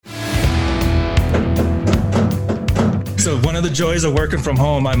So one of the joys of working from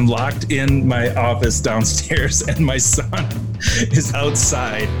home, I'm locked in my office downstairs and my son is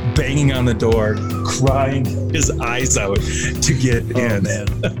outside banging on the door, crying his eyes out to get in. Man.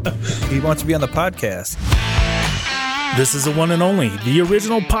 He wants to be on the podcast. This is the one and only, the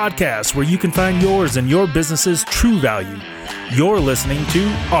original podcast where you can find yours and your business's true value. You're listening to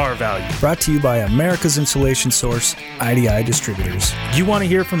Our Value. Brought to you by America's insulation source, IDI Distributors. You want to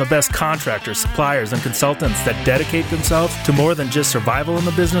hear from the best contractors, suppliers, and consultants that dedicate themselves to more than just survival in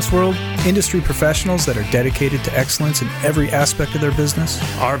the business world? Industry professionals that are dedicated to excellence in every aspect of their business.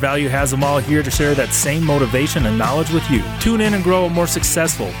 Our Value has them all here to share that same motivation and knowledge with you. Tune in and grow a more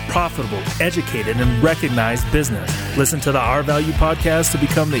successful, profitable, educated, and recognized business. Listen to the Our Value podcast to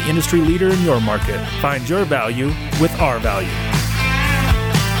become the industry leader in your market. Find your value with Our Value.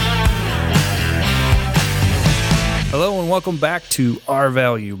 Hello and welcome back to Our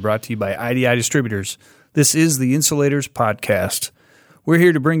Value, brought to you by IDI Distributors. This is the Insulators Podcast. We're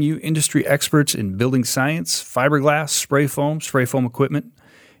here to bring you industry experts in building science, fiberglass, spray foam equipment,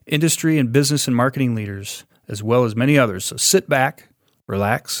 industry and business and marketing leaders, as well as many others. So sit back,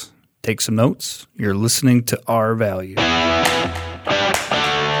 relax, take some notes. You're listening to Our Value.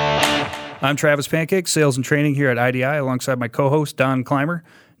 I'm Travis Pancake, sales and training here at IDI, alongside my co-host Don Clymer,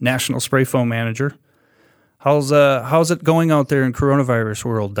 National Spray Foam Manager. How's it going out there in coronavirus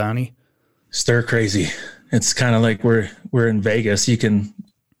world, Donnie? Stir crazy. It's kind of like we're in Vegas.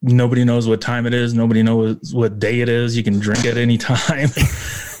 Nobody knows what time it is. Nobody knows what day it is. You can drink at any time.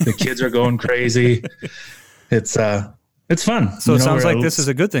 The kids are going crazy. It's fun. So it sounds like this is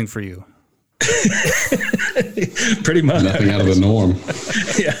a good thing for you. Pretty much. Nothing out of the norm.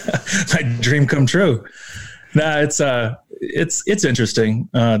 Yeah, my dream come true. Nah, it's interesting.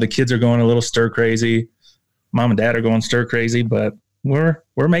 The kids are going a little stir crazy. Mom and Dad are going stir crazy, but we're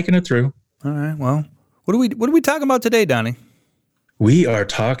making it through. All right. Well, what are we talking about today, Donnie? We are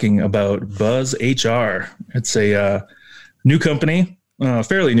talking about Buzz HR. It's a new company,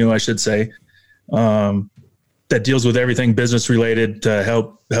 fairly new, I should say, that deals with everything business related to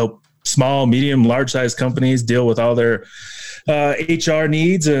help small, medium, large size companies deal with all their HR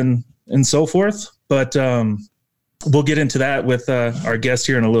needs and so forth. But we'll get into that with our guest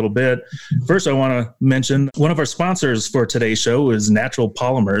here in a little bit. First, I want to mention one of our sponsors for today's show is Natural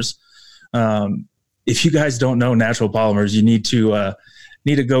Polymers. If you guys don't know Natural Polymers, you need to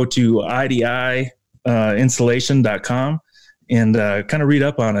go to IDIinsulation.com and kind of read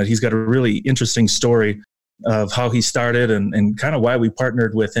up on it. He's got a really interesting story of how he started and kind of why we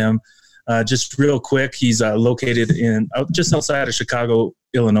partnered with him. Just real quick, he's located just outside of Chicago,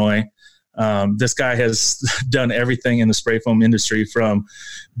 Illinois. This guy has done everything in the spray foam industry, from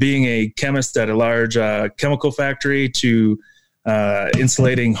being a chemist at a large chemical factory to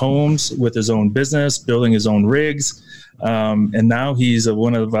insulating homes with his own business, building his own rigs. And now he's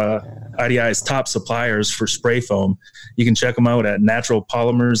one of IDI's top suppliers for spray foam. You can check him out at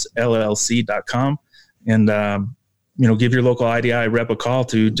naturalpolymersllc.com and, give your local IDI rep a call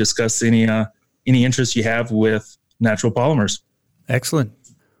to discuss any interest you have with Natural Polymers. Excellent.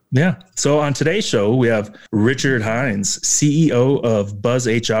 Yeah. So on today's show, we have Richard Hines, CEO of Buzz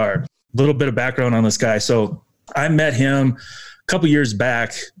HR. A little bit of background on this guy. So I met him a couple years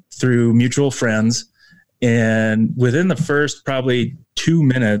back through mutual friends. And within the first probably 2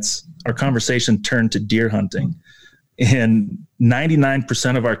 minutes, our conversation turned to deer hunting. And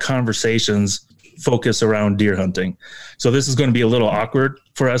 99% of our conversations focus around deer hunting. So this is going to be a little awkward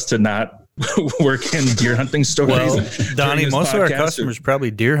for us to not work in deer hunting stories. Well, Donnie, most of our customers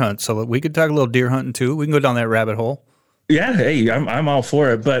probably deer hunt, so we could talk a little deer hunting too. We can go down that rabbit hole. Yeah, hey, I'm all for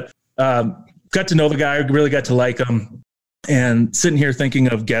it. But got to know the guy, really got to like him, and sitting here thinking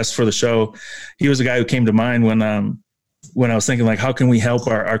of guests for the show, he was a guy who came to mind when I was thinking, like, how can we help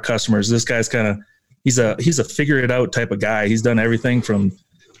our customers? This guy's he's a figure it out type of guy. He's done everything from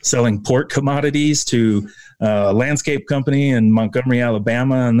selling pork commodities to a landscape company in Montgomery,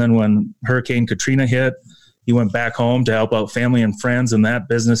 Alabama. And then when Hurricane Katrina hit, he went back home to help out family and friends. And that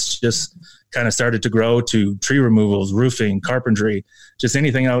business just kind of started to grow to tree removals, roofing, carpentry, just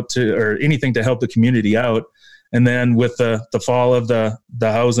anything to help the community out. And then with the fall of the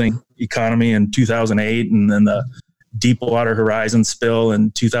housing economy in 2008, and then the Deepwater Horizon spill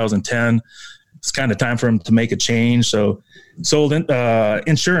in 2010, it's kind of time for him to make a change. So sold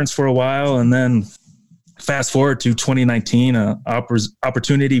insurance for a while, and then fast forward to 2019, an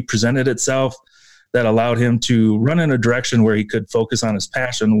opportunity presented itself that allowed him to run in a direction where he could focus on his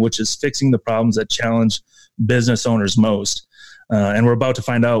passion, which is fixing the problems that challenge business owners most. And we're about to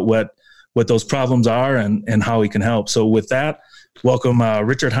find out what those problems are and how he can help. So with that, welcome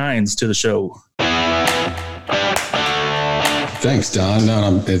Richard Hines to the show. Thanks, Don. No,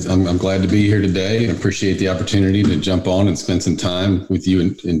 I'm glad to be here today and appreciate the opportunity to jump on and spend some time with you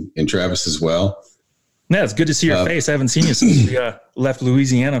and Travis as well. Yeah, it's good to see your face. I haven't seen you since we left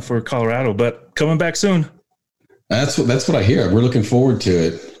Louisiana for Colorado, but coming back soon. That's what I hear. We're looking forward to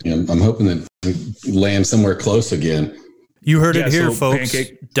it. I'm hoping that we land somewhere close again. You heard it here, folks.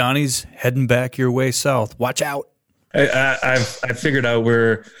 Pancake. Donnie's heading back your way south. Watch out. I've figured out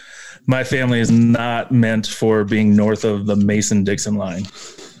where my family is not meant for being north of the Mason-Dixon line.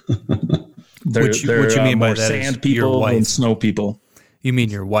 What you mean by that? Sand people and snow people. You mean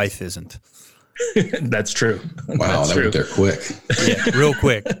your wife isn't? That's true. Wow, that went there quick. Yeah, real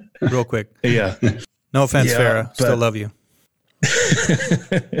quick. Yeah. No offense, Farrah. Still love you.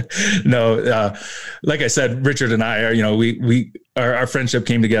 No, like I said, Richard and I are, our friendship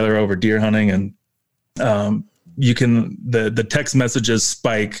came together over deer hunting, and the text messages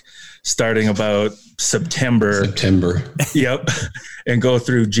spike starting about September. Yep. And go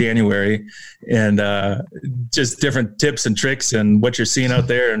through January, and just different tips and tricks and what you're seeing out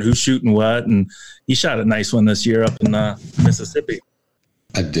there and who's shooting what. And he shot a nice one this year up in Mississippi.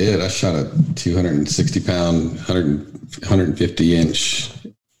 I did. I shot a 260 pound, 150 inch,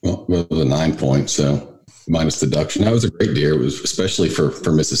 well, it was a 9-point. So minus deduction. That was a great deer. It was especially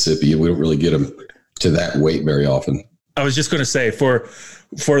for Mississippi. We don't really get them to that weight very often. I was just going to say for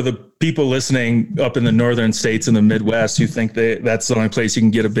the people listening up in the northern states in the Midwest who think that's the only place you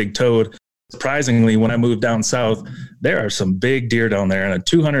can get a big toad. Surprisingly, when I moved down south, there are some big deer down there, and a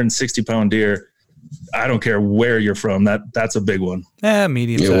 260 pound deer, I don't care where you're from. That's a big one.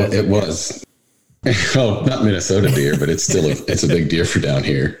 Medium size. It was. Oh, not Minnesota deer, but it's still it's a big deer for down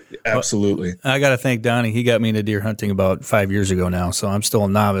here. Absolutely. I got to thank Donnie. He got me into deer hunting about 5 years ago now, so I'm still a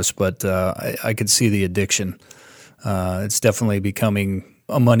novice, but I could see the addiction. It's definitely becoming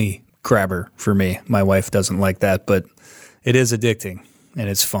a money grabber for me. My wife doesn't like that, but it is addicting and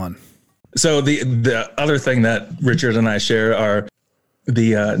it's fun. So the other thing that Richard and I share are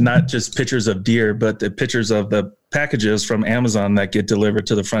the not just pictures of deer, but the pictures of the packages from Amazon that get delivered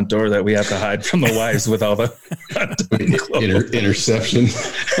to the front door that we have to hide from the wives with all the interception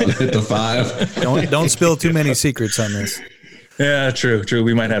at the 5. Don't spill too many secrets on this. Yeah, true.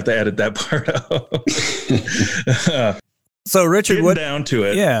 We might have to edit that part out. So Richard, down to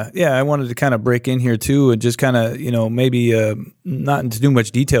it. Yeah. I wanted to kind of break in here too, and just kind of, maybe not into too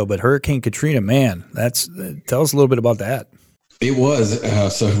much detail, but Hurricane Katrina, man, tell us a little bit about that. It was.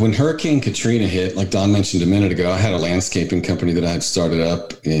 So when Hurricane Katrina hit, like Don mentioned a minute ago, I had a landscaping company that I had started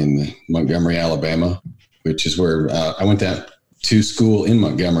up in Montgomery, Alabama, which is where I went down to school in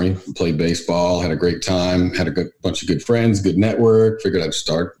Montgomery, played baseball, had a great time, had a bunch of good friends, good network, figured I'd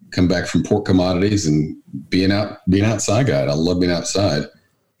come back from Port Commodities and being outside guy. I love being outside.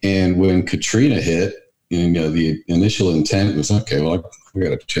 And when Katrina hit, the initial intent was, okay, well, we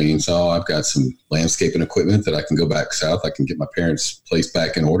got a chainsaw. I've got some landscaping equipment that I can go back south. I can get my parents' place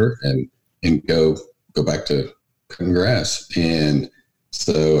back in order and go back to cutting grass. And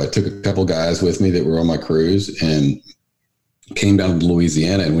so I took a couple guys with me that were on my cruise and came down to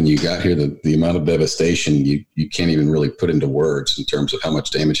Louisiana. And when you got here, the amount of devastation, you can't even really put into words in terms of how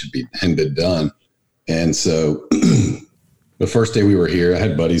much damage had been done. And so the first day we were here, I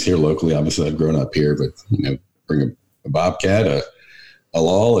had buddies here locally. Obviously, I'd grown up here, but, bring a bobcat, a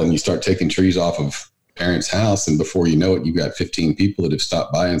lull, and you start taking trees off of parents' house. And before you know it, you've got 15 people that have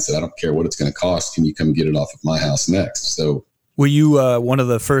stopped by and said, I don't care what it's going to cost. Can you come get it off of my house next? So were you one of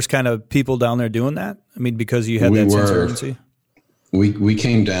the first kind of people down there doing that? I mean, because you had that sense of urgency? We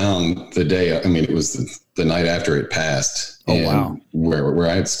came down the day, it was the night after it passed. Oh, wow. Where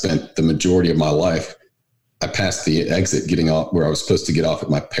I had spent the majority of my life. I passed the exit getting off where I was supposed to get off at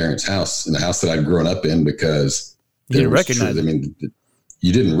my parents' house, in the house that I'd grown up in, because you didn't recognize it.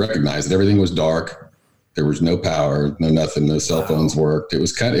 You didn't recognize it. Everything was dark. There was no power, no nothing, no cell phones worked. It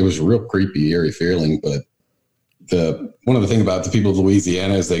was a real creepy, eerie feeling. But one of the things about the people of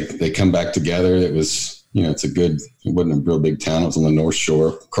Louisiana is they come back together. It was, it wasn't a real big town. It was on the North Shore,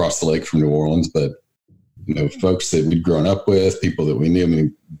 across the lake from New Orleans, but folks that we'd grown up with, people that we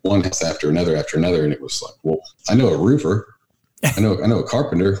knew, one house after another, and it was like, well, I know a roofer. I know a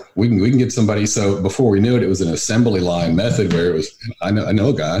carpenter. We can get somebody. So before we knew it, it was an assembly line method where it was, I know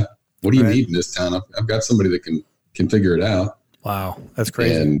a guy. What do you need in this town? I've got somebody that can figure it out. Wow. That's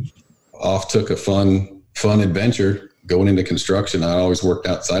crazy. And off took a fun adventure going into construction. I always worked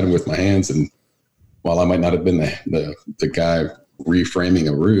outside and with my hands. And while I might not have been the guy reframing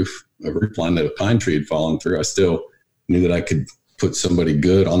a roof line that a pine tree had fallen through, I still knew that I could put somebody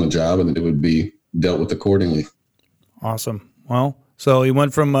good on the job and that it would be dealt with accordingly. Awesome. Well, so you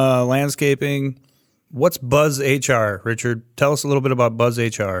went from landscaping, What's Buzz HR, Richard? Tell us a little bit about Buzz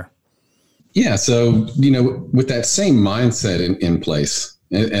HR. Yeah. So, with that same mindset in place,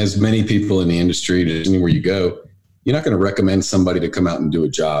 as many people in the industry, anywhere you go, you're not going to recommend somebody to come out and do a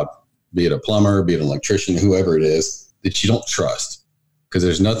job, be it a plumber, be it an electrician, whoever it is, that you don't trust. Because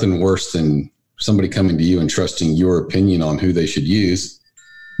there's nothing worse than somebody coming to you and trusting your opinion on who they should use.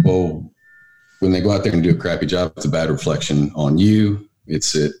 Well, when they go out there and do a crappy job, it's a bad reflection on you.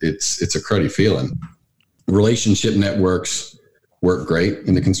 It's a cruddy feeling. Relationship networks work great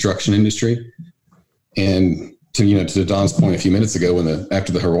in the construction industry. And to Don's point a few minutes ago,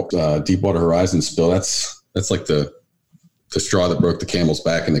 after the Deepwater Horizon spill, that's like the straw that broke the camel's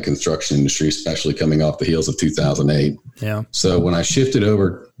back in the construction industry, especially coming off the heels of 2008. Yeah. So when I shifted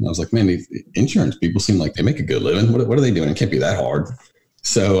over, I was like, man, these insurance people seem like they make a good living. What are they doing? It can't be that hard.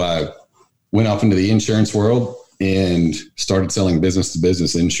 So I went off into the insurance world and started selling business to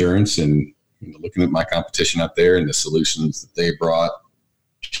business insurance and looking at my competition out there and the solutions that they brought.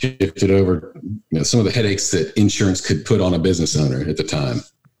 Shifted over, some of the headaches that insurance could put on a business owner at the time,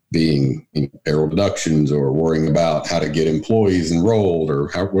 being payroll deductions or worrying about how to get employees enrolled or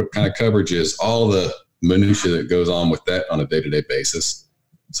what kind of coverages, all the minutia that goes on with that on a day-to-day basis.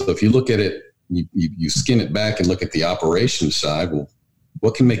 So if you look at it, you skin it back and look at the operations side. Well,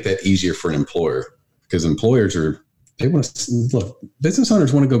 what can make that easier for an employer? Because employers business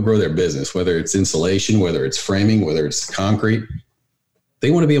owners want to go grow their business, whether it's insulation, whether it's framing, whether it's concrete.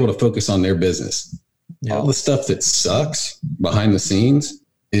 They want to be able to focus on their business. Yeah. All the stuff that sucks behind the scenes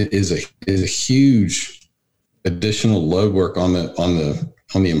is a huge additional load work on the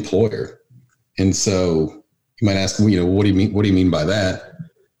employer. And so you might ask, what do you mean? What do you mean by that?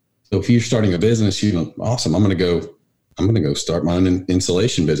 So if you're starting a business, awesome. I'm going to go start my own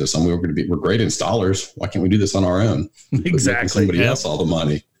insulation business. We're great installers. Why can't we do this on our own? Exactly. Somebody else all the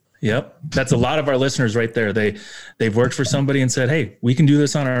money. Yep. That's a lot of our listeners right there. They've worked for somebody and said, hey, we can do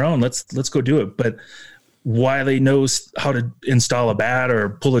this on our own. Let's go do it. But while they know how to install a bat or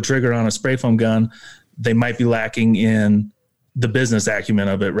pull a trigger on a spray foam gun, they might be lacking in the business acumen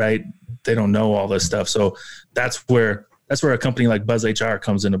of it, right? They don't know all this stuff. So that's where a company like Buzz HR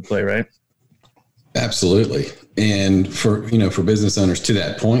comes into play, right? Absolutely. And for business owners to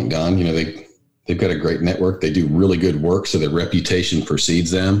that point, Don, they've got a great network. They do really good work, so their reputation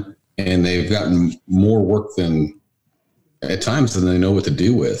precedes them, and they've gotten more work at times than they know what to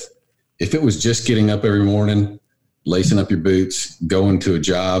do with. If it was just getting up every morning, lacing up your boots, going to a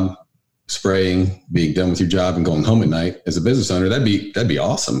job, spraying, being done with your job, and going home at night, as a business owner, that'd be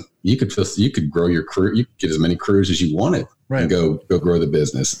awesome. You could grow your crew. You could get as many crews as you wanted, right, and go grow the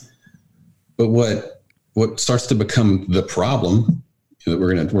business. But what starts to become the problem that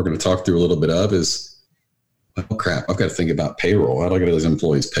we're gonna talk through a little bit of is, oh crap, I've got to think about payroll. How do I get those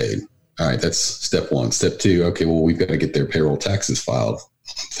employees paid? All right, that's step one. Step two, okay, well, we've got to get their payroll taxes filed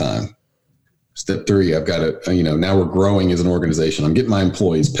on time. Step three, I've got to, now we're growing as an organization. I'm getting my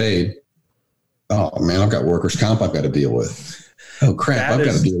employees paid. Oh man, I've got workers' comp I've got to deal with. Oh crap, I've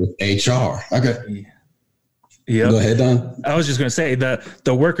got to deal with HR. Yeah. Go ahead, Don. I was just going to say that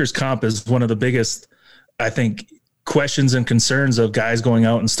the workers' comp is one of the biggest, I think, questions and concerns of guys going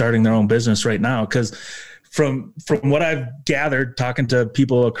out and starting their own business right now. Because from what I've gathered, talking to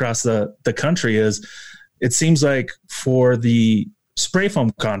people across the country, is it seems like for the spray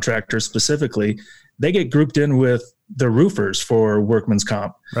foam contractors specifically, they get grouped in with the roofers for workman's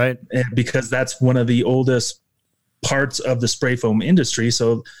comp, right? And because that's one of the oldest parts of the spray foam industry.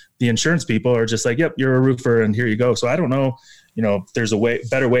 So the insurance people are just like, yep, you're a roofer and here you go. So I don't know, if there's a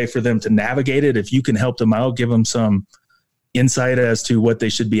better way for them to navigate it. If you can help them out, give them some insight as to what they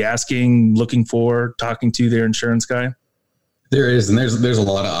should be asking, looking for, talking to their insurance guy. There is, and there's a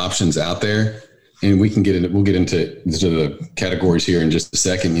lot of options out there, and we'll get into the categories here in just a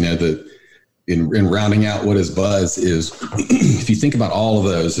second. In rounding out what is Buzz is, if you think about all of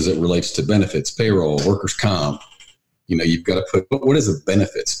those as it relates to benefits, payroll, workers' comp, you've got to put, what is a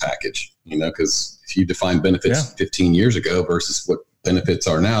benefits package? Because if you define benefits 15 years ago versus what benefits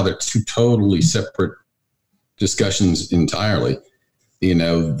are now, they're two totally separate discussions entirely.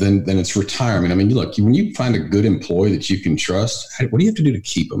 Then it's retirement. I mean, look, when you find a good employee that you can trust, what do you have to do to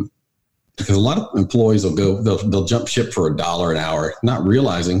keep them? Because a lot of employees they'll jump ship for $1 an hour, not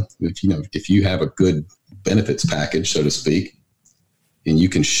realizing if you have a good benefits package, so to speak, and you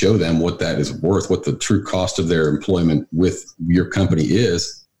can show them what that is worth, what the true cost of their employment with your company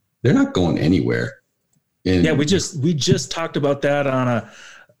is, they're not going anywhere. And we just talked about that on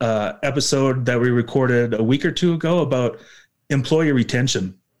a episode that we recorded a week or two ago about employee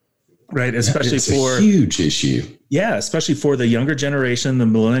retention. Right. Especially it's for a huge issue. Yeah. Especially for the younger generation, the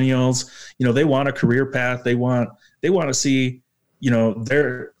millennials, they want a career path. They want to see,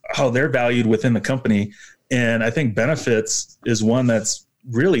 how they're valued within the company. And I think benefits is one that's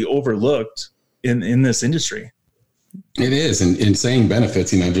really overlooked in this industry. It is. And in saying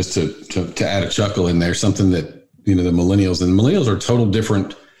benefits, just to add a chuckle in there, something that, the millennials are a total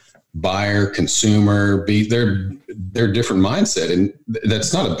different buyer, consumer, they're different mindset. And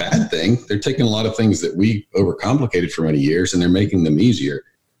that's not a bad thing. They're taking a lot of things that we overcomplicated for many years and they're making them easier.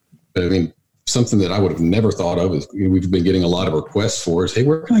 But I mean, something that I would have never thought of is we've been getting a lot of requests for is, hey,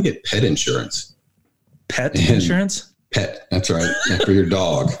 where can I get pet insurance? Pet insurance? Pet. That's right. For your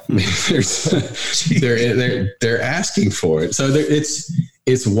dog. They're asking for it. So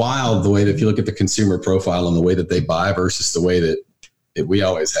it's wild the way that if you look at the consumer profile and the way that they buy versus the way that we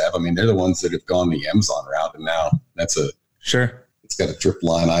always have. I mean, they're the ones that have gone the Amazon route, and now sure. It's got a drip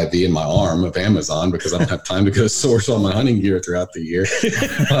line IV in my arm of Amazon because I don't have time to go source all my hunting gear throughout the year.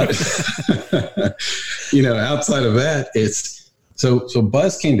 But outside of that, it's so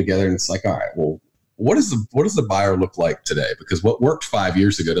Buzz came together, and it's like, all right, well, what does the buyer look like today? Because what worked 5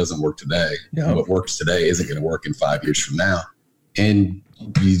 years ago doesn't work today. Yeah. What works today isn't going to work in 5 years from now. And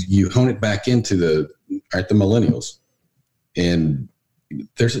you hone it back into the millennials, and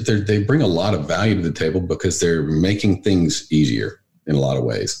they bring a lot of value to the table because they're making things easier in a lot of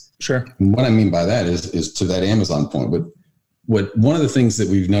ways. Sure. And what I mean by that is to that Amazon point. But what one of the things that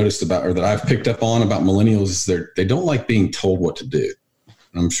we've noticed about, or that I've picked up on about millennials, is they don't like being told what to do.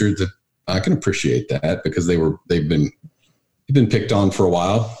 And I'm sure that I can appreciate that because they've been picked on for a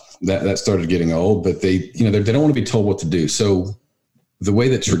while. That started getting old, but they don't want to be told what to do. So the way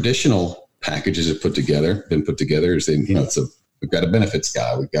that traditional packages have been put together is we've got a benefits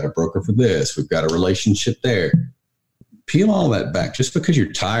guy, we've got a broker for this, we've got a relationship there. Peel all that back. Just because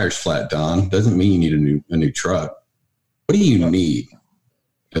your tire's flat, Don, doesn't mean you need a new truck. What do you need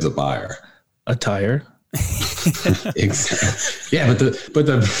as a buyer? A tire. Exactly. Yeah, but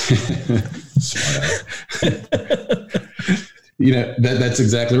the that's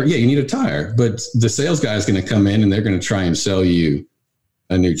exactly right. Yeah, you need a tire, but the sales guy is going to come in and they're going to try and sell you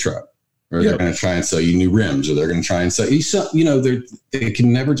a new truck. Or they're going to try and sell you new rims, or they're going to try and sell you. They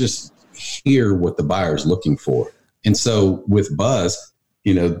can never just hear what the buyer's looking for. And so with Buzz,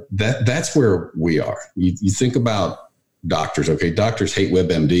 that's where we are. You think about doctors. Okay, doctors hate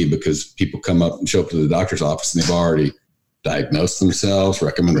WebMD because people come up and show up to the doctor's office and they've already diagnosed themselves,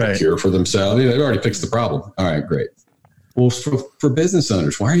 recommended a cure for themselves. They've already fixed the problem. All right, great. Well, for business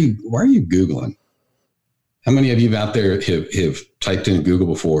owners, why are you Googling? How many of you out there have typed in Google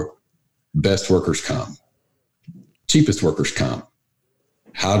before? Best workers' comp, cheapest workers' comp.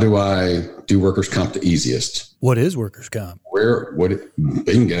 How do I do workers' comp the easiest? What is workers' comp?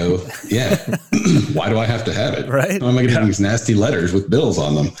 Bingo. Yeah. Why do I have to have it? Right. Why am I getting these nasty letters with bills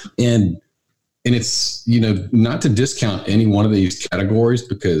on them? And it's, not to discount any one of these categories,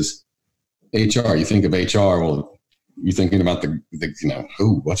 because HR, you think of HR, well, you're thinking about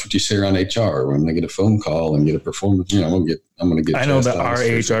what's what you say around HR when they get a phone call and get a performance. I'm going to get. I know our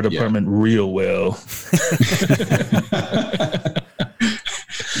HR department real well.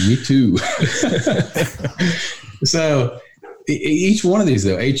 Me too. So each one of these,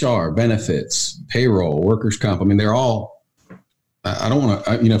 though, HR, benefits, payroll, workers' comp. I mean, they're all. I don't want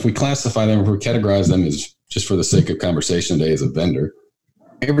to. If we classify them, if we categorize them as just for the sake of conversation today as a vendor,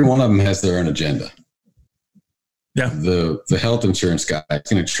 every one of them has their own agenda. Yeah. The health insurance guy is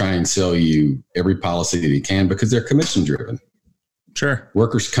going to try and sell you every policy that he can because they're commission driven. Sure.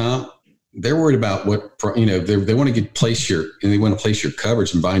 Workers' comp, they're worried about what, they want to place your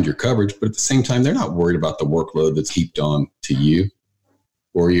coverage and bind your coverage, but at the same time, they're not worried about the workload that's heaped on to you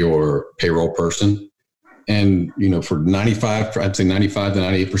or your payroll person. And, for 95 to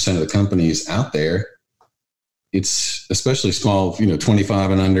 98% of the companies out there, it's especially small,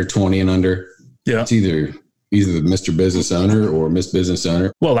 25 and under, 20 and under. Yeah. It's either the Mr. Business Owner or Miss Business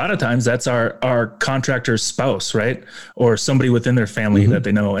Owner. Well, a lot of times that's our contractor's spouse, right? Or somebody within their family that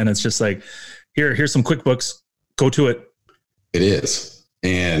they know. And it's just like, here's some QuickBooks, go to it. It is.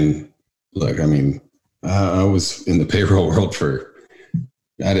 And look, I mean, I was in the payroll world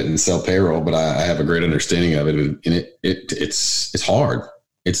I didn't sell payroll, but I have a great understanding of it. And it's hard.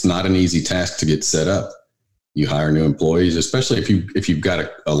 It's not an easy task to get set up. You hire new employees, especially if you've got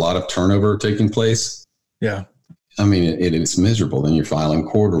a lot of turnover taking place. Yeah. I mean, it's miserable. Then you're filing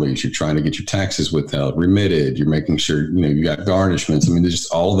quarterlies. You're trying to get your taxes withheld, remitted. You're making sure, you got garnishments. I mean, there's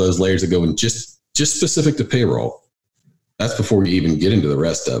just all of those layers that go in just specific to payroll. That's before you even get into the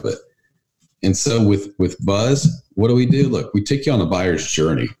rest of it. And so with Buzz, what do? Look, we take you on the buyer's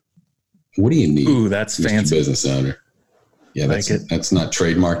journey. What do you need? Ooh, that's Mr. fancy. Business owner. Yeah, that's not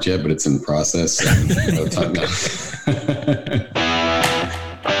trademarked yet, but it's in process. So no time now.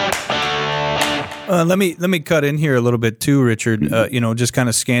 Let me cut in here a little bit too, Richard. Just kind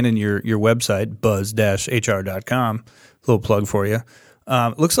of scanning your website, buzz-hr.com. Little plug for you.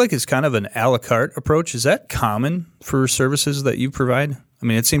 Looks like it's kind of an a la carte approach. Is that common for services that you provide? I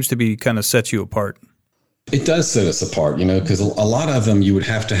mean, it seems to be kind of sets you apart. It does set us apart, because a lot of them you would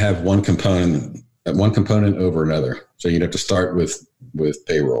have to have one component over another. So you'd have to start with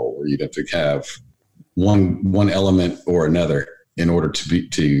payroll, or you'd have to have one element or another in order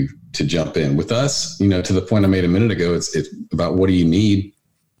to jump in. With us, to the point I made a minute ago, it's about what do you need.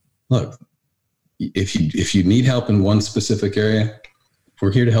 Look, if you need help in one specific area,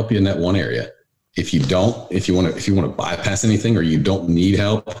 we're here to help you in that one area. If you want to bypass anything, or you don't need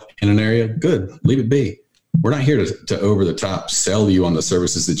help in an area, good, leave it be. We're not here to over the top sell you on the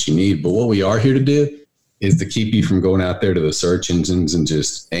services that you need, but what we are here to do is to keep you from going out there to the search engines and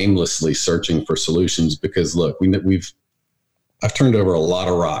just aimlessly searching for solutions. Because look, I've turned over a lot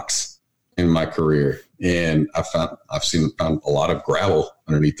of rocks in my career, and I've found a lot of gravel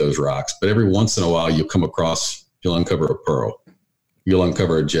underneath those rocks. But every once in a while, you'll uncover a pearl. You'll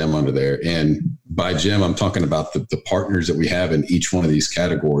uncover a gem under there. And by gem, I'm talking about the partners that we have in each one of these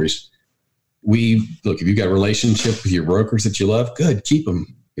categories. If you've got a relationship with your brokers that you love, good, keep them.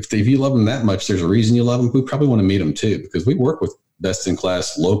 If you love them that much, there's a reason you love them. We probably want to meet them too, because we work with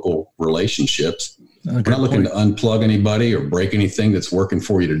best-in-class local relationships. We're not looking to unplug anybody or break anything that's working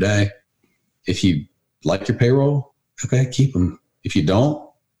for you today. If you like your payroll, okay, keep them. If you don't,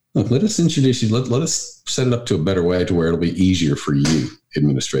 look, let us introduce you. Let us set it up to a better way to where it'll be easier for you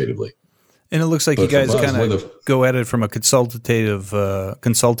administratively. And it looks like you guys kind of go at it from a consultative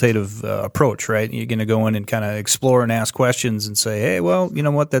approach, right? You're going to go in and kind of explore and ask questions and say, hey, well, you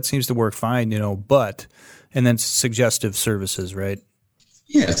know what, that seems to work fine, and then suggestive services, right?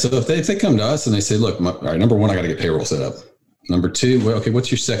 Yeah. So if they come to us and they say, look, all right, number one, I got to get payroll set up. Number two, well, okay,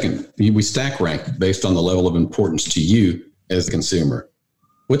 what's your second? We stack rank based on the level of importance to you as a consumer.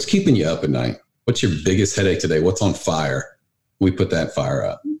 What's keeping you up at night? What's your biggest headache today? What's on fire? We put that fire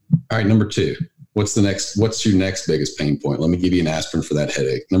up. All right, number two, what's your next biggest pain point? Let me give you an aspirin for that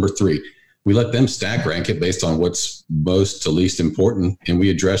headache. Number three, we let them stack rank it based on what's most to least important, and we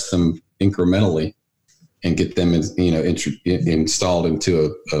address them incrementally and get them installed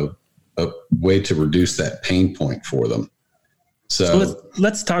into a way to reduce that pain point for them. So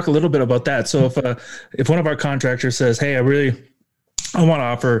let's talk a little bit about that. So if one of our contractors says, hey, I want to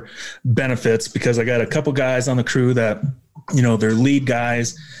offer benefits because I got a couple guys on the crew that, they're lead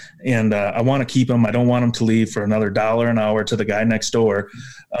guys, and I want to keep them. I don't want them to leave for another $1 an hour to the guy next door.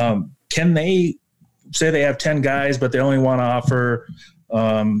 Can they say they have 10 guys, but they only want to offer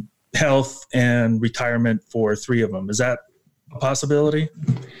health and retirement for 3 of them? Is that a possibility?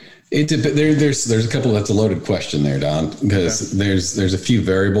 There's a couple. That's a loaded question there, Don, because there's a few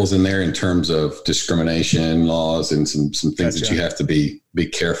variables in there in terms of discrimination laws and some things that you have to be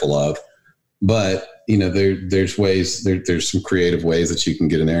careful of. But there's some creative ways that you can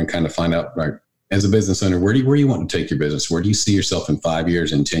get in there and kind of find out, right, as a business owner, where do you want to take your business? Where do you see yourself in 5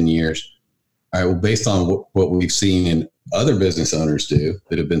 years, in 10 years? All right. Well, based on what we've seen in other business owners do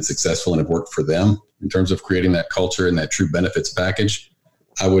that have been successful and have worked for them in terms of creating that culture and that true benefits package,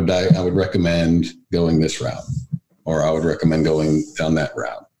 I would recommend going this route, or I would recommend going down that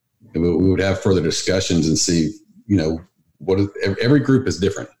route. And we would have further discussions and see, every group is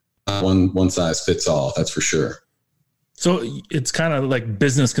different. One size fits all. That's for sure. So it's kind of like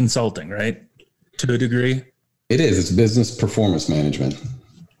business consulting, right? To a degree. It is. It's business performance management.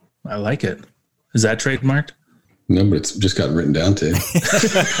 I like it. Is that trademarked? No, but it's just got written down to.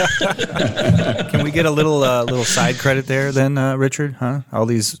 Can we get a little side credit there then, Richard? Huh? All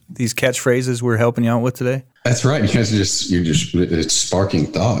these catchphrases we're helping you out with today. That's right. You guys it's sparking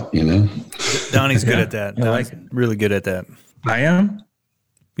thought. Donnie's good at that. I like it. Really good at that. I am.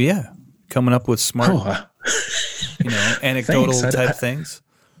 Yeah, coming up with smart, anecdotal type things.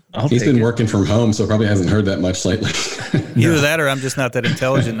 He's been working from home, so probably hasn't heard that much lately. Either that, or I'm just not that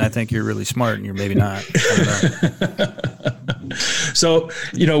intelligent, and I think you're really smart, and you're maybe not. I don't know. So,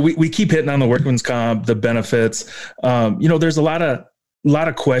 we keep hitting on the workman's comp, the benefits. There's a lot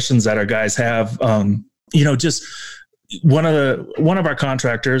of questions that our guys have. Just one of our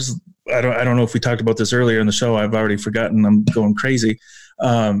contractors. I don't know if we talked about this earlier in the show. I've already forgotten. I'm going crazy.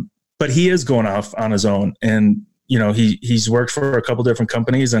 But he is going off on his own, and he's worked for a couple different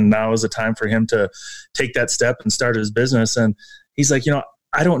companies, and now is the time for him to take that step and start his business. And he's like,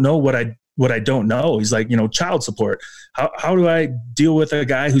 I don't know what what I don't know. He's like, child support. How do I deal with a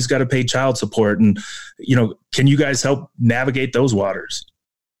guy who's got to pay child support? And, can you guys help navigate those waters?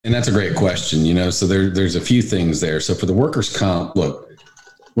 And that's a great question. So there's a few things there. So for the workers' comp,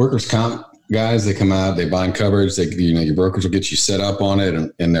 workers' comp guys, they come out, they bind coverage, your brokers will get you set up on it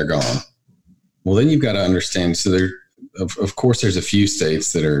and they're gone. Well, then you've got to understand. So of course, there's a few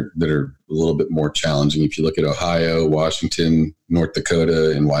states that are a little bit more challenging. If you look at Ohio, Washington, North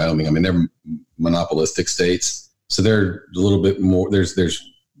Dakota, and Wyoming, I mean, they're monopolistic states. So they're a little bit more, there's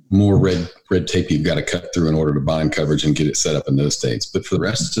more red tape you've got to cut through in order to bind coverage and get it set up in those states. But for the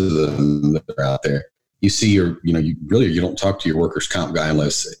rest of them that are out there, you see you don't talk to your workers' comp guy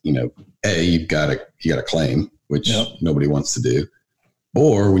unless, you got a claim, which nobody wants to do.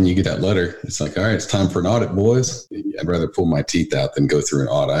 Or when you get that letter, it's like, all right, it's time for an audit, boys. I'd rather pull my teeth out than go through an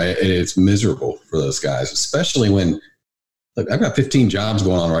audit. It's miserable for those guys, especially when, look, I've got 15 jobs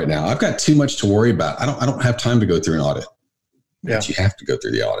going on right now. I've got too much to worry about. I don't have time to go through an audit. Yeah. But you have to go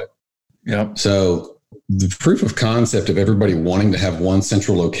through the audit. Yeah. So the proof of concept of everybody wanting to have one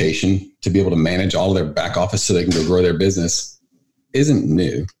central location to be able to manage all of their back office so they can go grow their business isn't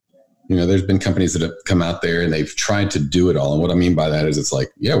new. There's been companies that have come out there and they've tried to do it all. And what I mean by that is it's like,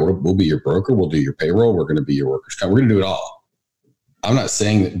 yeah, we'll be your broker. We'll do your payroll. We're going to be your workers' comp. We're going to do it all. I'm not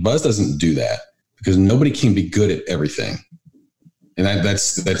saying that Buzz doesn't do that because nobody can be good at everything. And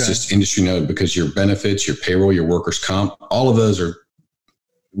that's okay. Just industry known because your benefits, your payroll, your workers' comp, all of those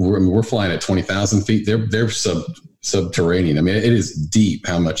we're flying at 20,000 feet. They're subterranean. I mean, it is deep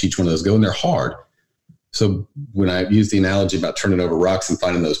how much each one of those go and they're hard. So when I use the analogy about turning over rocks and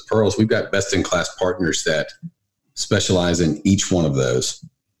finding those pearls, we've got best in class partners that specialize in each one of those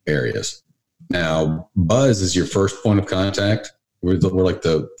areas. Now, Buzz is your first point of contact. We're like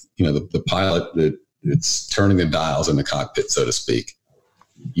the pilot that it's turning the dials in the cockpit, so to speak.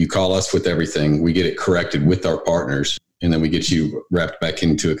 You call us with everything. We get it corrected with our partners, and then we get you wrapped back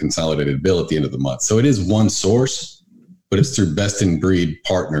into a consolidated bill at the end of the month. So it is one source, but it's through best in breed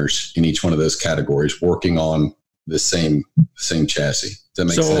partners in each one of those categories working on the same chassis. Does that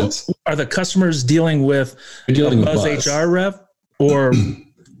make sense? Are the customers dealing with Buzz HR rep or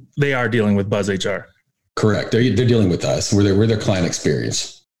they are dealing with Buzz HR? Correct. They're dealing with us. We're their client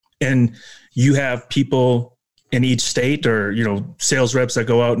experience. And you have people in each state or, sales reps that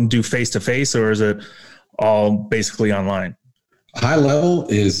go out and do face-to-face, or is it all basically online? High level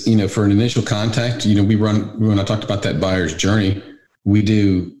is, for an initial contact, when I talked about that buyer's journey, we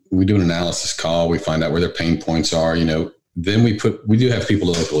do an analysis call. We find out where their pain points are, then we do have people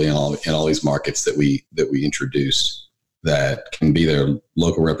locally in all these markets that we introduce that can be their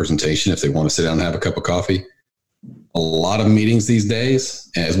local representation if they want to sit down and have a cup of coffee. A lot of meetings these days,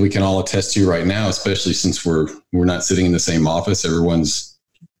 as we can all attest to right now, especially since we're not sitting in the same office, everyone's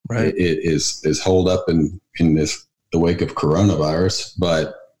right. It is holed up in the wake of coronavirus.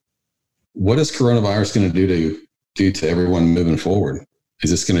 But what is coronavirus going to do to everyone moving forward?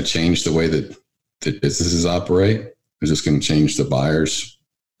 Is this going to change the way that businesses operate? Is this going to change the buyer's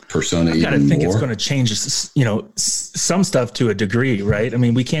persona even more? I think it's going to change, some stuff to a degree, right? I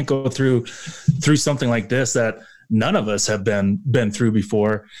mean, we can't go through something like this that none of us have been through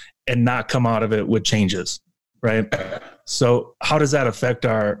before and not come out of it with changes, right? So how does that affect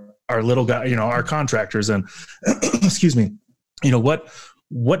our little guy, our contractors and excuse me,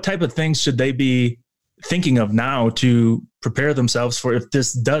 what type of things should they be thinking of now to prepare themselves for if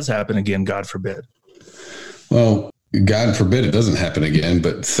this does happen again, God forbid? Well, God forbid it doesn't happen again,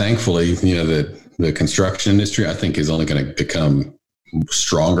 but thankfully, the construction industry, I think, is only going to become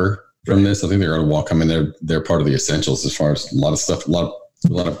stronger from this. I think they're going to they're part of the essentials as far as a lot of stuff, a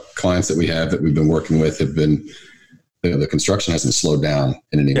lot of clients that we have that we've been working with have been, the construction hasn't slowed down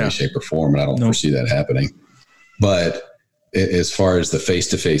in any way, shape, or form, and I don't foresee that happening. But as far as the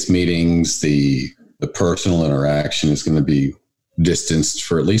face-to-face meetings, the personal interaction is going to be distanced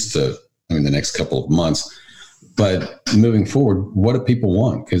for at least the next couple of months. But moving forward, what do people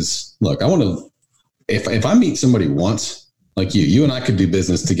want? Because look, I want to, if I meet somebody once, like you and I could do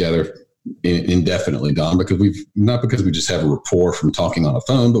business together indefinitely, Don, because not because we just have a rapport from talking on a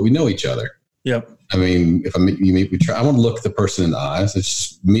phone, but we know each other. Yep. I mean, if I want to look the person in the eyes. It's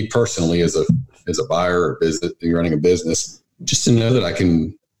just me personally as a buyer or business, running a business, just to know that I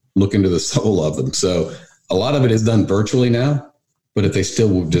can look into the soul of them. So a lot of it is done virtually now, but if they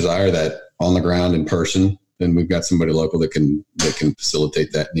still desire that on the ground in person, then we've got somebody local that can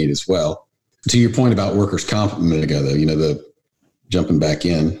facilitate that need as well. To your point about workers' comp a minute ago, though, the jumping back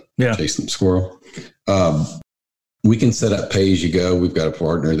in, chasing the squirrel. We can set up pay as you go. We've got a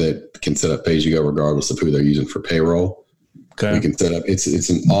partner that can set up pay as you go regardless of who they're using for payroll. Okay. We can set up, it's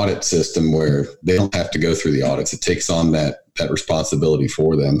an audit system where they don't have to go through the audits. It takes on that responsibility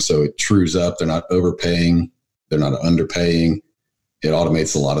for them. So it trues up. They're not overpaying. They're not underpaying. It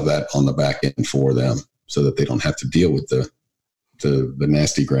automates a lot of that on the back end for them so that they don't have to deal with the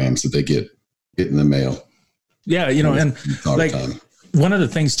nasty grams that they get in the mail. Yeah. And like one of the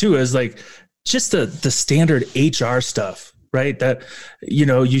things too is like just the standard HR stuff, right? That,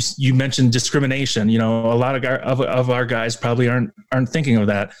 you mentioned discrimination, a lot of our guys probably aren't thinking of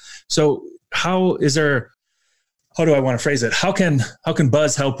that. So how do I want to phrase it? How can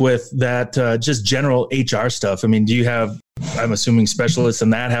Buzz help with that? Just general HR stuff. I mean, do you have, I'm assuming specialists in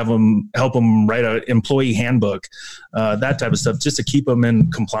that, help them write an employee handbook, that type of stuff, just to keep them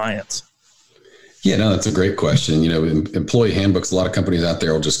in compliance? Yeah, no, that's a great question. Employee handbooks, a lot of companies out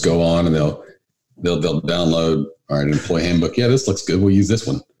there will just go on and they'll download, all right, an employee handbook. Yeah, this looks good. We'll use this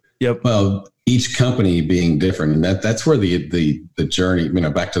one. Yep. Well, each company being different, and that's where the journey,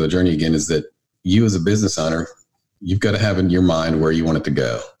 back to the journey again, is that you as a business owner, you've got to have in your mind where you want it to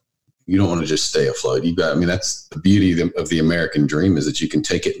go. You don't want to just stay afloat. That's the beauty of the American dream, is that you can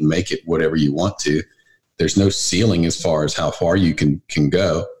take it and make it whatever you want to. There's no ceiling as far as how far you can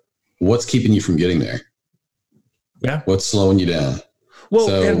go. What's keeping you from getting there? Yeah. What's slowing you down? Well,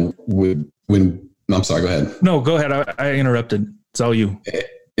 so I'm sorry, go ahead. No, go ahead. I interrupted. It's all you.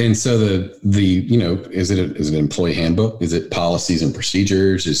 And so is it an employee handbook? Is it policies and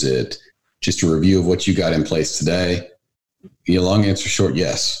procedures? Is it just a review of what you got in place today? The long answer short,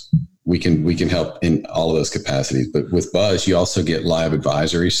 yes. We can help in all of those capacities. But with Buzz, you also get live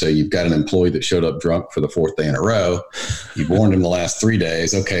advisory. So you've got an employee that showed up drunk for the fourth day in a row. You've warned him the last 3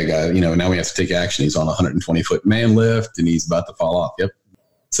 days. Okay, guys, now we have to take action. He's on a 120-foot man lift and he's about to fall off. Yep.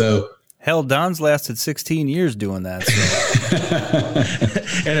 So hell, Don's lasted 16 years doing that.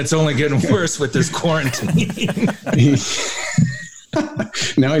 So. And it's only getting worse with this quarantine.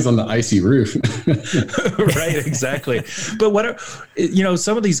 Now he's on the icy roof. Right, exactly. But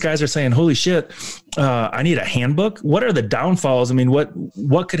some of these guys are saying, holy shit, I need a handbook. What are the downfalls? I mean,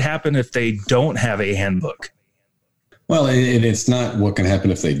 what could happen if they don't have a handbook? Well, it's not what can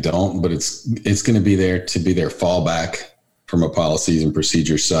happen if they don't, but it's going to be there to be their fallback from a policies and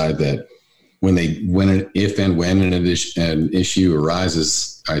procedures side, that when an issue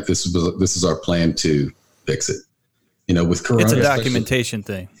arises, all right, this is our plan to fix it. With Corona, it's a documentation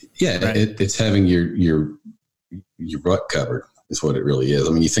thing. Yeah, right? It's having your butt covered is what it really is.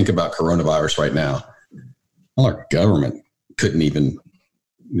 I mean, you think about coronavirus right now. Well, our government couldn't even,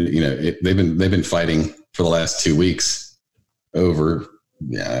 they've been fighting for the last 2 weeks over.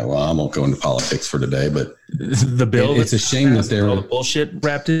 Yeah, well, I won't go into politics for today, but the bill. It's a shame that there was bullshit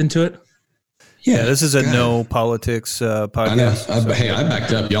wrapped into it. Yeah, this is a no politics podcast. I know. I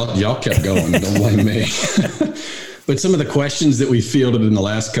backed up. Y'all kept going. Don't blame me. But some of the questions that we fielded in the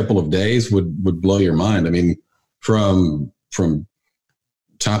last couple of days would blow your mind. I mean, from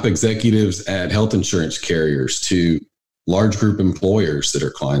top executives at health insurance carriers to large group employers that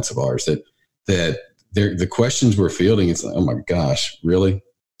are clients of ours, that the questions we're fielding, it's like, oh my gosh, really?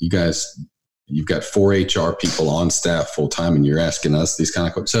 You guys, you've got 4 HR people on staff full time, and you're asking us these kind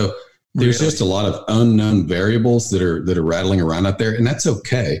of questions. So there's just a lot of unknown variables that are rattling around out there, and that's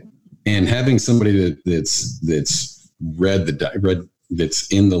okay. And having somebody that's read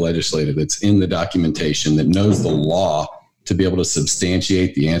that's in the legislative, that's in the documentation, that knows the law, to be able to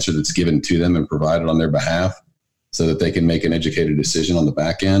substantiate the answer that's given to them and provided on their behalf, so that they can make an educated decision on the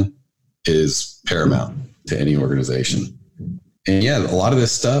back end, is paramount to any organization. And yeah, a lot of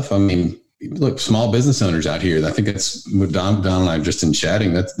this stuff, I mean, look, small business owners out here, I think that's what Don and I just in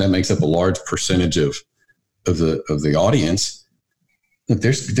chatting, that makes up a large percentage of the audience. Look,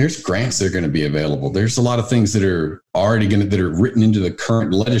 there's grants that are going to be available. There's a lot of things that are already that are written into the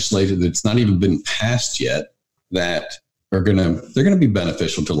current legislature that's not even been passed yet, that they're going to be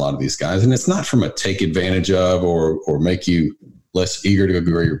beneficial to a lot of these guys. And it's not from a take advantage of or make you less eager to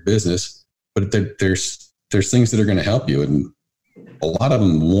grow your business, but there's things that are going to help you. And a lot of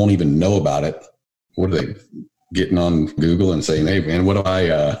them won't even know about it. What are they getting on Google and saying, hey man, what do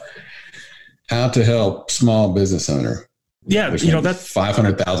how to help small business owner? Yeah. That's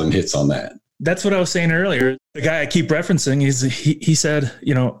 500,000 hits on that. That's what I was saying earlier. The guy I keep referencing, he said,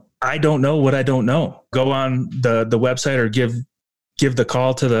 I don't know what I don't know. Go on the website or give the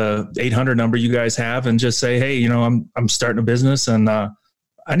call to the 800 number you guys have and just say, hey, I'm starting a business and I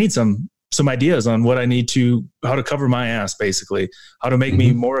need some ideas on what I need how to cover my ass, basically, how to make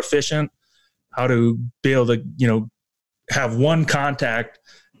me more efficient, how to be able to, have one contact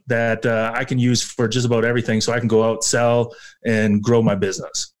that I can use for just about everything, so I can go out, sell, and grow my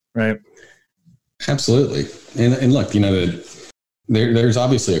business. Right. Absolutely. And look, there's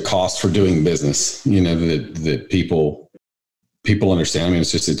obviously a cost for doing business, that people understand. I mean,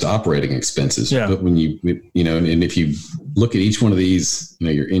 it's operating expenses. Yeah. But when and if you look at each one of these,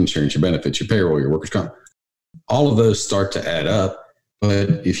 your insurance, your benefits, your payroll, your workers' comp, all of those start to add up. But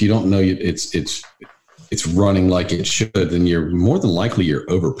if you don't know it's running like it should, then you're more than likely you're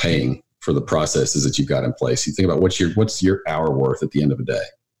overpaying for the processes that you've got in place. You think about what's your hour worth at the end of a day.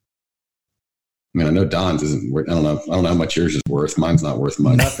 I mean, I know Don's isn't worth, I don't know how much yours is worth. Mine's not worth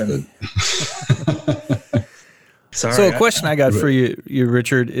much. Nothing. Sorry. So a question I got for you,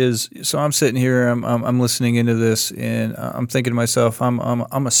 Richard, is, so I'm sitting here, I'm listening into this, and I'm thinking to myself, I'm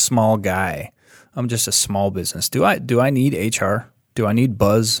a small guy. I'm just a small business. Do I need HR? Do I need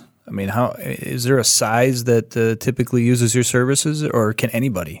buzz? I mean, how is there a size that typically uses your services, or can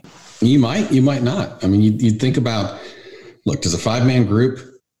anybody? You might not. I mean, you'd think about, look, does a 5-man group,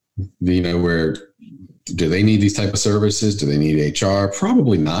 where do they need these type of services? Do they need HR?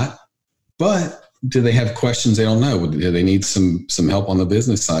 Probably not. But do they have questions they don't know? Do they need some help on the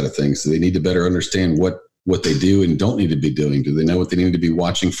business side of things? Do they need to better understand what they do and don't need to be doing? Do they know what they need to be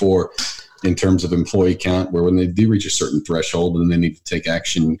watching for in terms of employee count, where when they do reach a certain threshold and they need to take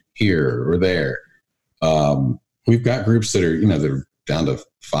action here or there? We've got groups that are, they're down to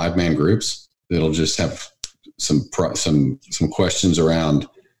 5-man groups that'll just have some questions around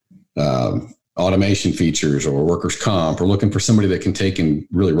automation features or workers' comp, or looking for somebody that can take and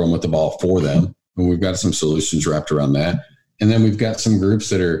really run with the ball for them. And we've got some solutions wrapped around that. And then we've got some groups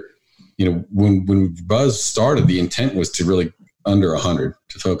that are, when Buzz started, the intent was to really under 100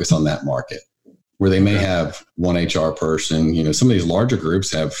 to focus on that market, where they may have one HR person. Some of these larger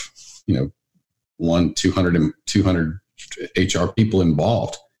groups have, 200 HR people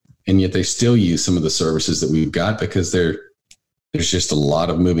involved. And yet they still use some of the services that we've got, because there's just a lot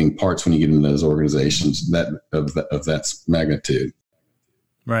of moving parts when you get into those organizations of that magnitude.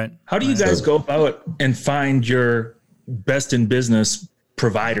 Right. How do you guys go about and find your best in business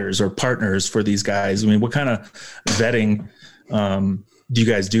providers or partners for these guys? I mean, what kind of vetting do you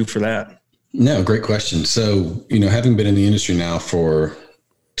guys do for that? No, great question. So, having been in the industry now for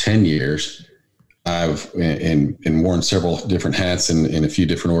 10 years, I've and worn several different hats in a few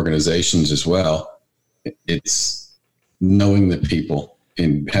different organizations as well. It's knowing the people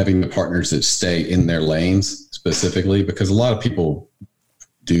and having the partners that stay in their lanes specifically, because a lot of people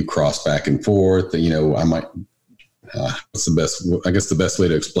do cross back and forth. I might, what's the best, I guess the best way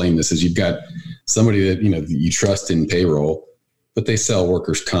to explain this is, you've got somebody that, you trust in payroll, but they sell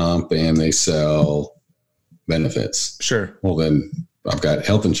workers' comp and they sell benefits. Sure. Well, then I've got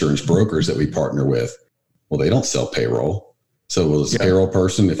health insurance brokers that we partner with. Well, they don't sell payroll. So as a payroll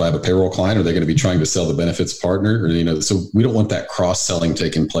person, if I have a payroll client, are they going to be trying to sell the benefits partner? Or, so we don't want that cross-selling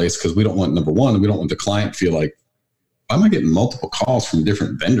taking place, because we don't want, number one, we don't want the client to feel like, why am I getting multiple calls from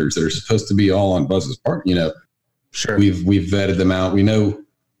different vendors that are supposed to be all on Buzz's part? Sure. We've vetted them out. We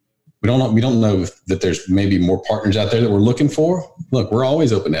don't know that there's maybe more partners out there that we're looking for. Look, we're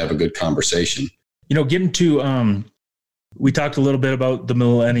always open to have a good conversation. Getting to, we talked a little bit about the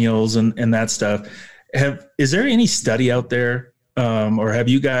millennials and that stuff. Is there any study out there, or have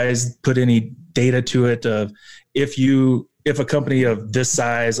you guys put any data to it of if a company of this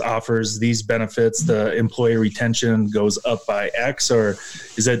size offers these benefits, the employee retention goes up by X, or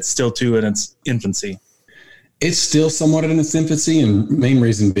is that still too in its infancy? It's still somewhat in its infancy, and main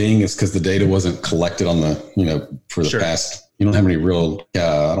reason being is because the data wasn't collected on the, for the past, you don't have any real,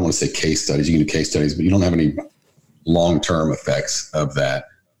 I don't want to say case studies, you can do case studies, but you don't have any long-term effects of that.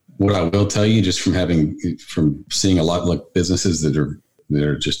 What I will tell you, just from seeing a lot of like businesses that are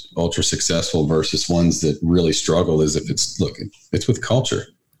just ultra successful versus ones that really struggle, is it's with culture.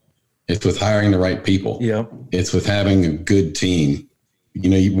 It's with hiring the right people. Yeah. It's with having a good team.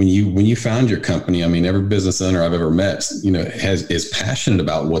 When you found your company, I mean, every business owner I've ever met, is passionate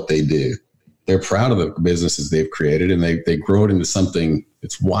about what they do. They're proud of the businesses they've created, and they grow it into something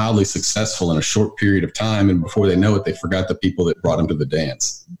that's wildly successful in a short period of time. And before they know it, they forgot the people that brought them to the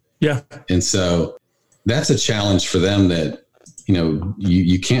dance. Yeah. And so that's a challenge for them that,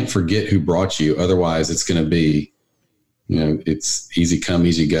 you can't forget who brought you. Otherwise it's going to be, it's easy come,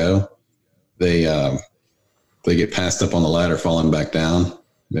 easy go. They get passed up on the ladder, falling back down.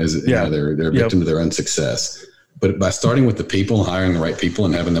 They're a victim of their own success. But by starting with the people, hiring the right people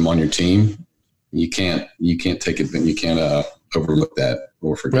and having them on your team, you can't take it, you can't overlook that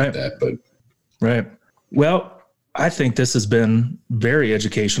or forget that. But right. Well, I think this has been very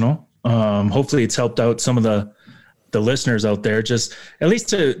educational. Hopefully it's helped out some of the listeners out there, just at least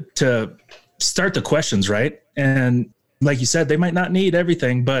to start the questions, right? And like you said, they might not need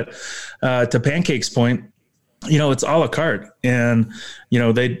everything, but to Pancake's point, it's a la carte. And,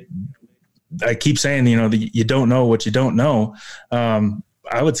 I keep saying, you don't know what you don't know.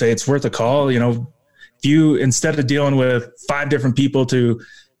 I would say it's worth a call. If you, instead of dealing with 5 different people to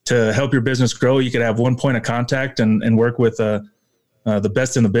help your business grow, you could have one point of contact and work with the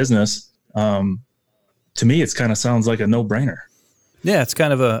best in the business. To me, it's kind of sounds like a no-brainer. Yeah, it's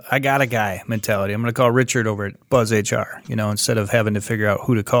kind of I got a guy mentality. I'm going to call Richard over at Buzz HR, instead of having to figure out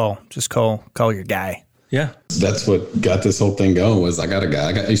who to call, just call your guy. Yeah. That's what got this whole thing going was I got a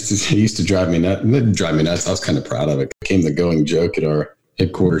guy. He used to drive me nuts. It didn't drive me nuts. I was kind of proud of it. It became the going joke at our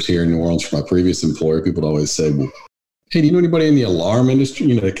headquarters here in New Orleans for my previous employer. People would always say, well, hey, do you know anybody in the alarm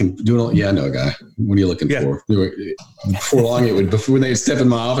industry, that can do it all? Yeah, I know a guy. What are you looking for? Before long, before they'd step in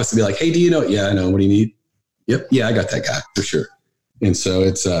my office and be like, hey, do you know? Yeah, I know. What do you need? Yep. Yeah, I got that guy for sure. And so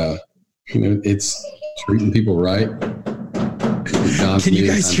it's, it's treating people right. Can you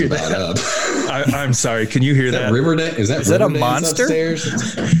guys hear that? I'm sorry. Can you hear that? Riverdale? Is that a monster?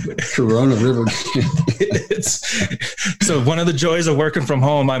 Corona River. So one of the joys of working from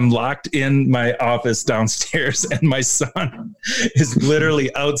home, I'm locked in my office downstairs, and my son is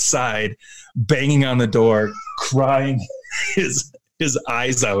literally outside banging on the door, crying his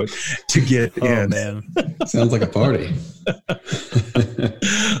eyes out to get in. Man. Sounds like a party.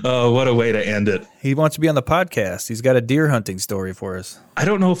 Oh, what a way to end it. He wants to be on the podcast. He's got a deer hunting story for us. I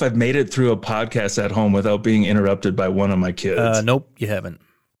don't know if I've made it through a podcast at home without being interrupted by one of my kids. Nope, you haven't.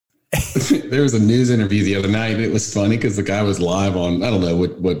 There was a news interview the other night. It was funny because the guy was live on, I don't know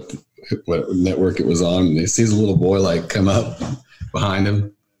what network it was on. And he sees a little boy come up behind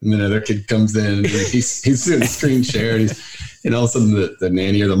him. And then another kid comes in and he's in a screen share and all of a sudden the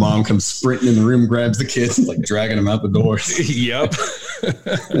nanny or the mom comes sprinting in the room, grabs the kids, dragging them out the door. Yep.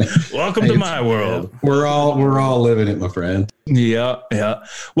 Welcome to my world. We're all living it, my friend. Yeah. Yeah.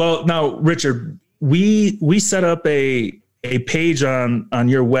 Well, now, Richard, we set up a page on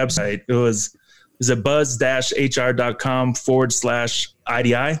your website. Is it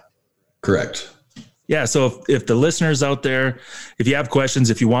buzz-hr.com/IDI? Correct. Yeah. So if the listeners out there, if you have questions,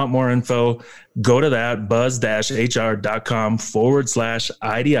 if you want more info, go to that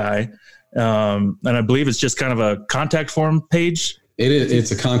buzz-hr.com/IDI. And I believe it's just kind of a contact form page. It is.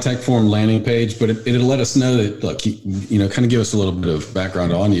 It's a contact form landing page, but it'll let us know that, look, kind of give us a little bit of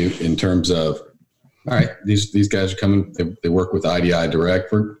background on you in terms of, all right, these guys are coming. They work with IDI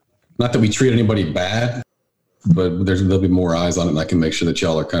Direct. Not that we treat anybody bad, but there'll be more eyes on it, and I can make sure that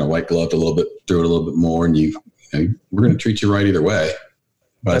y'all are kind of white gloved a little bit, through it a little bit more, and we're going to treat you right either way.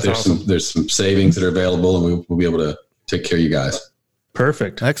 But there's some savings that are available, and we'll be able to take care of you guys.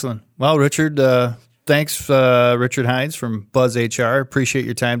 Perfect. Excellent. Well, Richard, thanks, Richard Hines from Buzz HR. Appreciate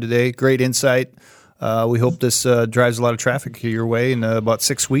your time today. Great insight. We hope this drives a lot of traffic your way in about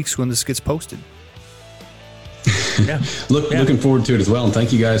 6 weeks when this gets posted. Yeah. Looking forward to it as well. And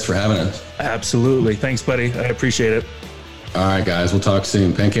thank you guys for having us. Absolutely. Thanks, buddy. I appreciate it. All right, guys. We'll talk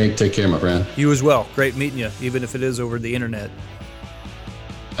soon. Pancake, take care, my friend. You as well. Great meeting you, even if it is over the internet.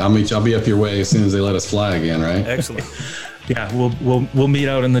 I'll be up your way as soon as they let us fly again, right? Excellent. Yeah, we'll meet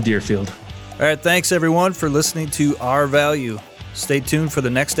out in the deer field. All right. Thanks, everyone, for listening to Our Value. Stay tuned for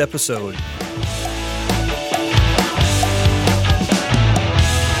the next episode.